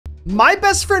My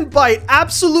best friend Byte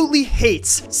absolutely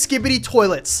hates Skibidi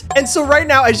toilets. And so right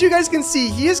now, as you guys can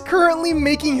see, he is currently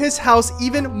making his house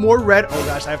even more red. Oh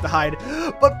gosh, I have to hide.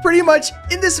 But pretty much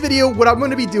in this video, what I'm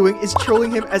going to be doing is trolling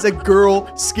him as a girl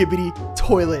Skibidi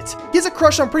toilet. He has a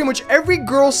crush on pretty much every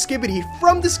girl Skibidi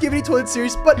from the Skibidi toilet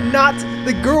series, but not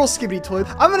the girl Skibidi toilet.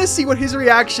 I'm going to see what his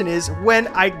reaction is when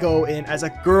I go in as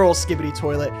a girl Skibidi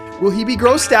toilet. Will he be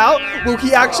grossed out? Will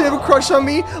he actually have a crush on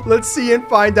me? Let's see and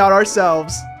find out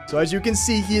ourselves. So as you can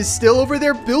see, he is still over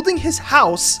there building his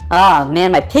house. Oh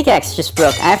man, my pickaxe just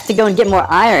broke. I have to go and get more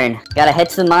iron. Gotta head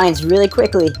to the mines really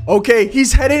quickly. Okay,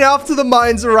 he's heading off to the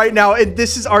mines right now, and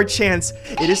this is our chance.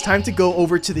 It is time to go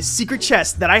over to the secret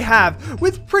chest that I have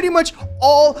with pretty much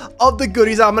all of the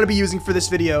goodies I'm going to be using for this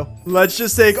video. Let's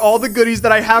just take all the goodies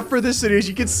that I have for this video. As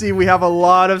you can see, we have a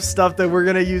lot of stuff that we're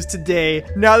going to use today.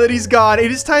 Now that he's gone,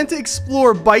 it is time to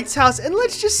explore Byte's house, and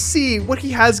let's just see what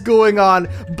he has going on.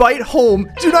 Byte home.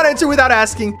 Do not enter without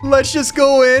asking. Let's just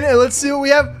go in and let's see what we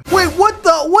have. Wait,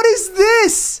 what is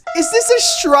this? Is this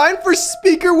a shrine for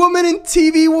speaker woman and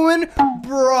TV woman?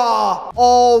 Bruh.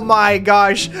 Oh my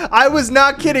gosh. I was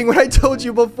not kidding when I told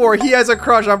you before. He has a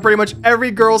crush on pretty much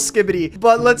every girl Skibidi.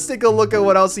 But let's take a look at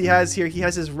what else he has here. He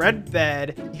has his red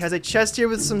bed. He has a chest here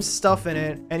with some stuff in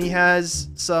it. And he has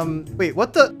some... Wait,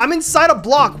 what the... I'm inside a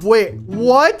block. Wait,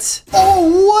 what?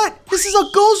 Oh, what? This is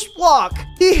a ghost block.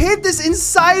 He hid this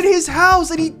inside his house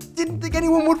and he didn't think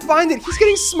anyone would find it. He's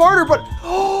getting smarter, but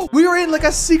oh, we were in like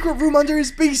a secret room under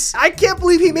his base. I can't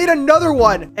believe he made another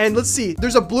one. And let's see,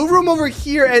 there's a blue room over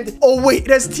here and oh wait,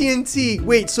 it has TNT.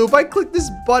 Wait, so if I click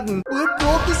this button, will it blow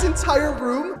up this entire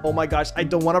room? Oh my gosh, I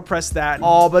don't want to press that.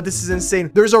 Oh, but this is insane.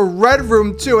 There's a red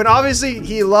room too. And obviously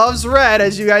he loves red,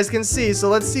 as you guys can see. So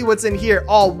let's see what's in here.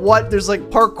 Oh, what? There's like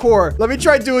parkour. Let me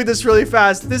try doing this really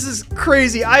fast. This is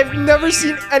crazy. I've never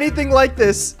seen anything like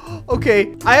this.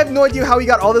 Okay, I have no idea how he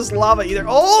got all this lava either.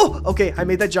 Oh, okay, I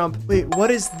made that jump. Wait, what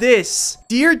is this?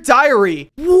 Dear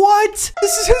Diary. What?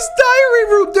 This is his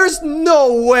diary room. There's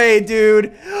no way,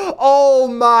 dude. Oh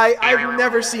my, I've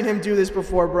never seen him do this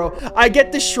before, bro. I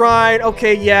get the shrine.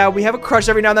 Okay, yeah, we have a crush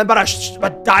every now and then, but a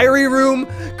diary room?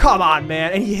 Come on,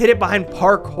 man. And he hid it behind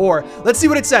parkour. Let's see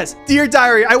what it says. Dear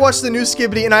Diary, I watched the new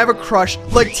Skibidi and I have a crush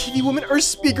like TV woman or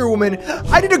speaker woman.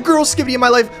 I need a girl Skibidi in my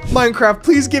life. Minecraft,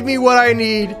 please give me what I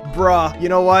need. Bruh, you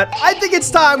know what? I think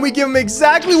it's time we give him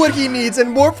exactly what he needs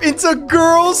and morph into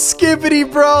girl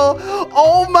Skibidi, bro.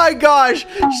 Oh my gosh.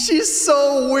 She's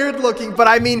so weird looking, but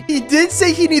I mean, he did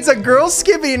say he needs a girl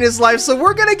Skibidi in his life, so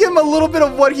we're gonna give him a little bit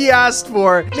of what he asked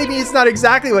for. Maybe it's not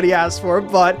exactly what he asked for,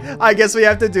 but I guess we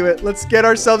have to do it. Let's get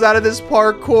ourselves out of this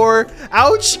parkour.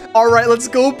 Ouch. All right, let's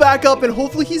go back up and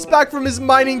hopefully he's back from his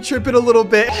mining trip in a little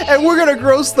bit, and we're gonna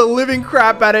gross the living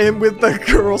crap out of him with the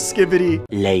girl Skibidi.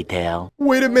 Later.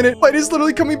 Wait a minute. Byte is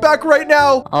literally coming back right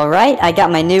now. All right, I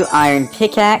got my new iron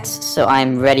pickaxe, so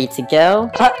I'm ready to go.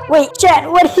 Wait, chat,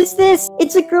 what is this?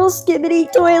 It's a girl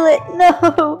Skibidi toilet.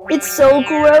 No, it's so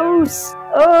gross.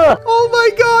 Ugh. Oh my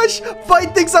gosh,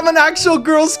 Byte thinks I'm an actual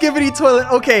girl Skibidi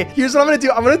toilet. Okay, here's what I'm gonna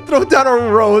do. I'm gonna throw down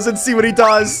a rose and see what he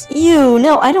does. Ew,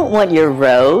 no, I don't want your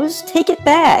rose. Take it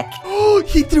back. Oh,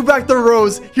 he threw back the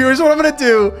rose. Here's what I'm gonna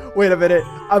do. Wait a minute.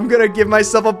 I'm gonna give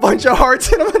myself a bunch of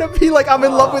hearts and I'm gonna be like, I'm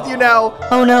in love with you now.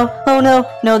 Oh no, oh no,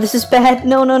 no, this is bad.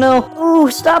 No, no, no. Ooh,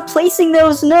 stop placing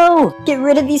those. No, get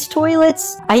rid of these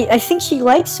toilets. I think she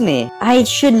likes me. I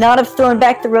should not have thrown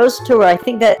back the rose to her. I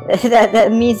think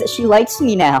that means that she likes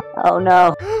me now. Oh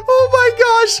no. Oh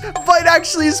my gosh, Byte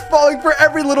actually is falling for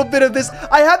every little bit of this.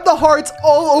 I have the hearts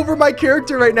all over my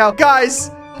character right now. Guys,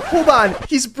 hold on.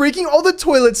 He's breaking all the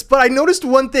toilets, but I noticed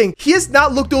one thing. He has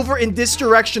not looked over in this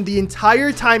direction the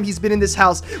entire time he's been in this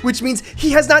house, which means he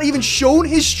has not even shown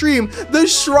his stream the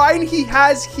shrine he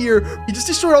has here. He just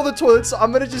destroyed all the toilets, so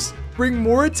I'm gonna just bring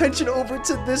more attention over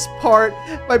to this part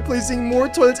by placing more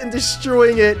toilets and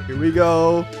destroying it. Here we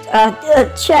go.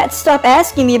 Chat, stop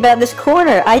asking me about this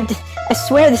corner. I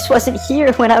swear this wasn't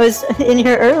here when I was in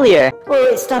here earlier.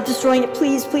 Wait, stop destroying it,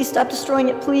 please. Please stop destroying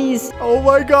it, please. Oh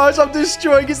my gosh, I'm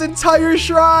destroying his entire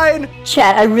shrine.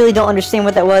 Chat, I really don't understand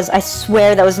what that was. I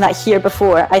swear that was not here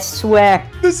before. I swear.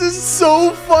 This is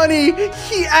so funny.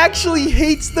 He actually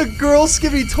hates the girl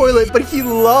Skibidi toilet, but he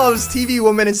loves TV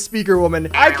woman and speaker woman.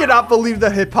 I cannot believe the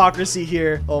hypocrisy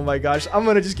here. Oh my gosh, I'm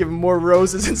gonna just give him more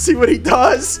roses and see what he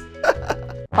does.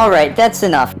 Alright, that's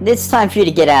enough. It's time for you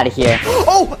to get out of here.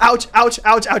 Oh, ouch, ouch,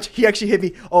 ouch, ouch. He actually hit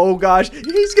me. Oh gosh,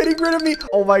 he's getting rid of me.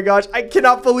 Oh my gosh, I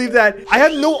cannot believe that. I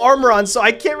have no armor on, so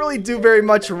I can't really do very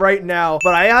much right now.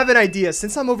 But I have an idea.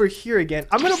 Since I'm over here again,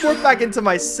 I'm gonna morph back into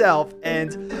myself,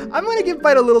 and I'm gonna give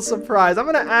Byte a little surprise. I'm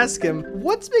gonna ask him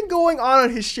what's been going on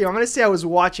his stream. I'm gonna say I was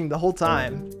watching the whole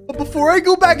time. But before I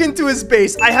go back into his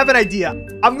base, I have an idea.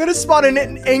 I'm gonna spawn in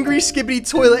an angry Skibidi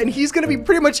toilet, and he's gonna be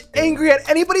pretty much angry at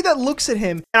anybody that looks at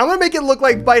him. And I'm gonna make it look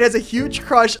like Byte has a huge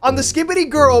crush on the Skibidi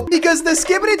girl because the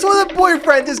Skibidi toilet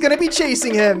boyfriend is gonna be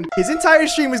chasing him. His entire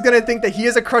stream is gonna think that he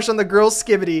has a crush on the girl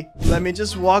Skibidi. Let me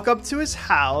just walk up to his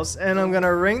house, and I'm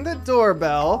gonna ring the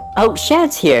doorbell. Oh,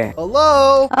 Shad's here.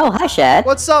 Hello? Oh, hi, Shad.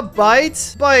 What's up,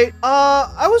 Byte? Byte,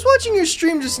 I was watching your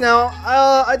stream just now.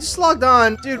 I just logged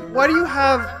on. Dude, why do you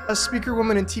have a speaker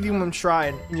woman and TV woman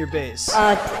shrine in your base?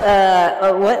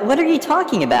 What are you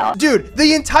talking about? Dude,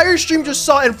 the entire stream just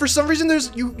saw, and for some reason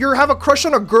you have a crush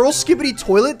on a girl Skibidi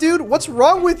toilet, dude? What's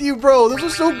wrong with you, bro? Those are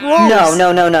so gross.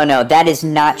 No. That is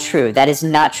not true. That is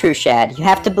not true, Shad. You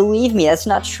have to believe me. That's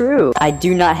not true. I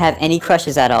do not have any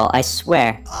crushes at all. I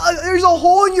swear. There's a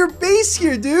hole in your base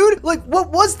here, dude. Like,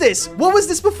 what was this? What was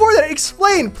this before that?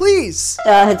 Explain, please.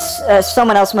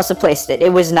 Someone else must have placed it.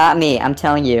 It was not me. I'm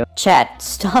telling you. Chat,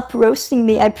 stop roasting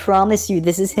me. I promise you,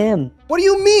 this is him. What do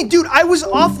you mean? Dude, I was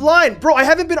offline. Bro, I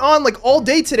haven't been on like all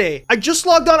day today. I just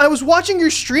logged on. I was watching your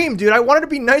stream, dude. I wanted to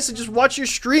be nice and just watch your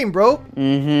stream, bro.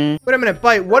 Mm-hmm. Wait a minute,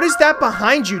 Byte. What is that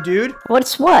behind you, dude?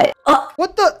 What's what?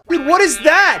 What the? Dude, what is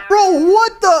that? Bro,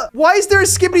 what the? Why is there a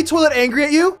Skibidi toilet angry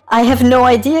at you? I have no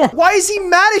idea. Why is he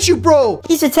mad at you, bro?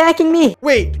 He's attacking me.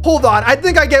 Wait, hold on. I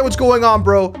think I get what's going on,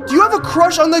 bro. Do you have a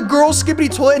crush on the girl Skibidi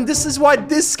toilet, and this is why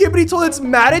this Skibidi toilet's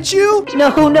mad at you?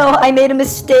 No. I made a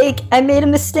mistake.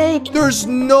 There's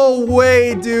no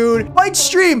way, dude. Byte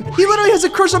stream. He literally has a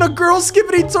crush on a girl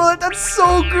Skibidi toilet. That's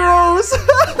so gross.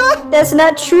 That's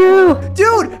not true.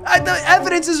 Dude, the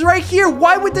evidence is right here.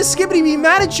 Why would the Skibidi be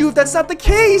mad at you if that's not the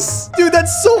case? Dude,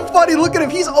 that's so funny. Look at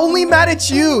him. He's only mad at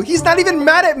you. He's not even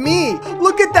mad at me.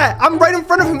 Look at that. I'm right in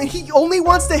front of him, and he only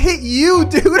wants to hit you,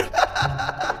 dude.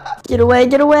 Get away.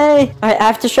 Alright, I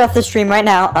have to shut off the stream right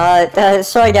now.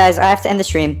 Sorry guys, I have to end the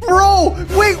stream. Bro,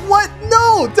 wait, what?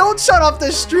 No, don't shut off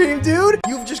the stream, dude.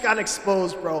 You've just gotten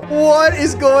exposed, bro. What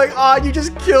is going on? You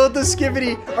just killed the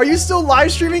Skibidi. Are you still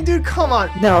live streaming, dude? Come on.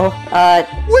 No,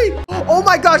 Wait, oh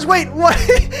my gosh, wait, what?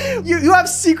 you have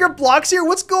secret blocks here?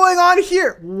 What's going on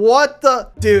here? What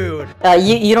the? Dude.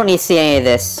 You don't need to see any of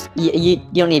this. You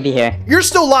don't need to be here. You're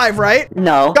still live, right?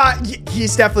 No. God,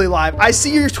 he's definitely live. I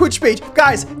see your Twitch page.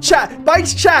 Guys, chat,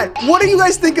 Byte's chat. What do you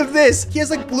guys think of this? He has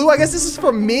like blue. I guess this is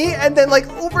for me. And then like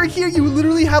over here, you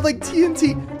literally have like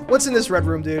TNT. What's in this red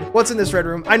room, dude? What's in this red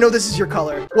room? I know this is your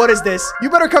color. What is this? You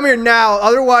better come here now.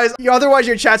 Otherwise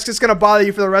your chat's just gonna bother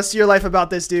you for the rest of your life about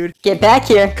this, dude. Get back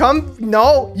here. Come.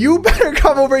 No, you better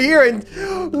come over here and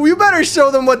you better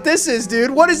show them what this is,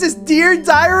 dude. What is this? Dear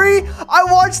Diary? I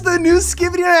watched the new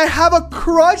Skibidi and I have a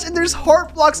crush and there's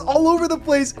heart blocks all over the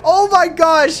place. Oh my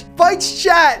gosh. Byte's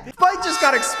chat. Byte just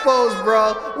got exposed,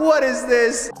 bro. What is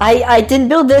this? I didn't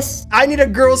build this. I need a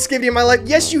girl Skibidi in my life.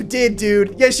 Yes, you did,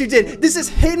 dude. Yes, you did. This is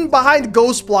hidden behind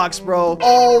ghost blocks, bro.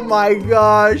 Oh my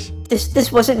gosh.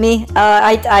 This wasn't me.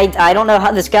 I don't know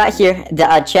how this got here.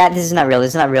 Chat, this is not real. This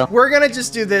is not real. We're gonna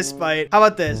just do this, Byte. How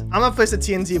about this? I'm gonna place a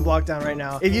TNT block down right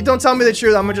now. If you don't tell me the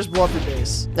truth, I'm gonna just blow up your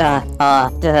base.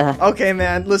 Okay,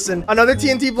 man. Listen, another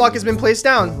TNT block has been placed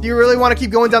down. Do you really want to keep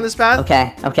going down this path?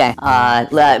 Okay.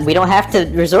 We don't have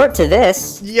to resort to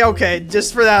this. Yeah, okay.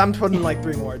 Just for that, I'm putting like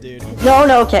 3 more, dude. No,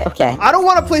 okay. I don't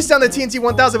want to place down the TNT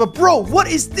 1000, but bro, what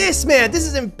is this, man? This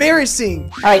is embarrassing.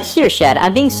 All right, here, Shad.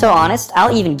 I'm being so honest.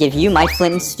 I'll even give you my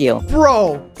flint and steel.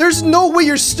 Bro, there's no way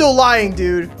you're still lying,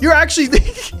 dude. You're actually...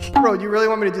 Bro, you really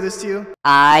want me to do this to you?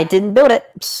 I didn't build it,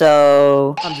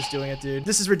 so... I'm just doing it, dude.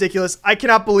 This is ridiculous. I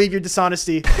cannot believe your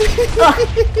dishonesty.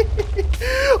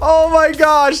 Oh my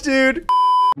gosh, dude.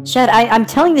 Shad, I'm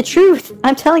telling the truth.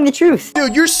 I'm telling the truth.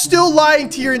 Dude, you're still lying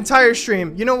to your entire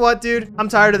stream. You know what, dude? I'm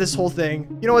tired of this whole thing.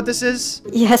 You know what this is?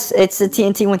 Yes, it's the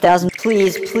TNT 1000.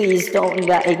 Please don't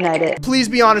ignite it. Please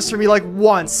be honest for me, like,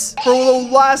 once. For the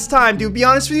last time, dude. Be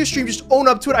honest with your stream. Just own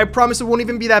up to it. I promise it won't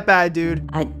even be that bad, dude.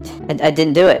 I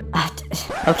didn't do it.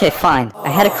 Okay, fine. I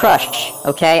had a crush,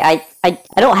 okay? I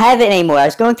don't have it anymore. I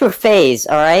was going through a phase,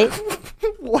 alright?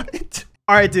 What?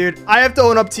 Alright, dude. I have to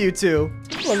own up to you, too.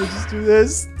 Let me just do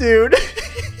this, dude.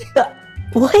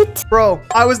 What? Bro,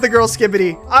 I was the girl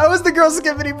Skibidi.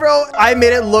 Bro. I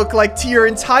made it look like to your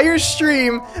entire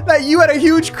stream that you had a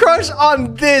huge crush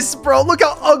on this, bro. Look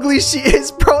how ugly she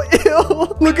is, bro.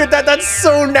 Ew. Look at that. That's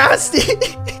so nasty.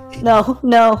 No,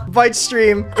 no. Byte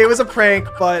stream. It was a prank,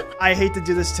 but I hate to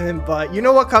do this to him, but you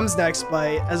know what comes next,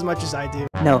 Byte, as much as I do.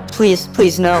 No, please,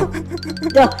 please, no.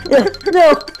 No,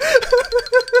 no.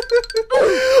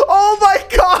 Oh my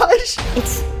gosh!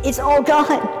 It's all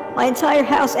gone. My entire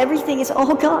house, everything is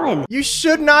all gone. You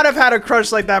should not have had a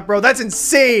crush like that, bro. That's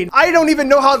insane. I don't even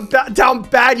know how down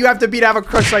bad you have to be to have a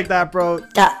crush like that, bro.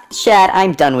 Shad,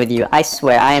 I'm done with you. I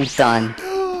swear, I am done.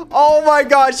 Oh my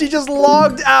gosh, she just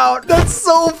logged out. That's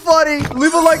so funny.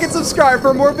 Leave a like and subscribe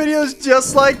for more videos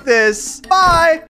just like this. Bye.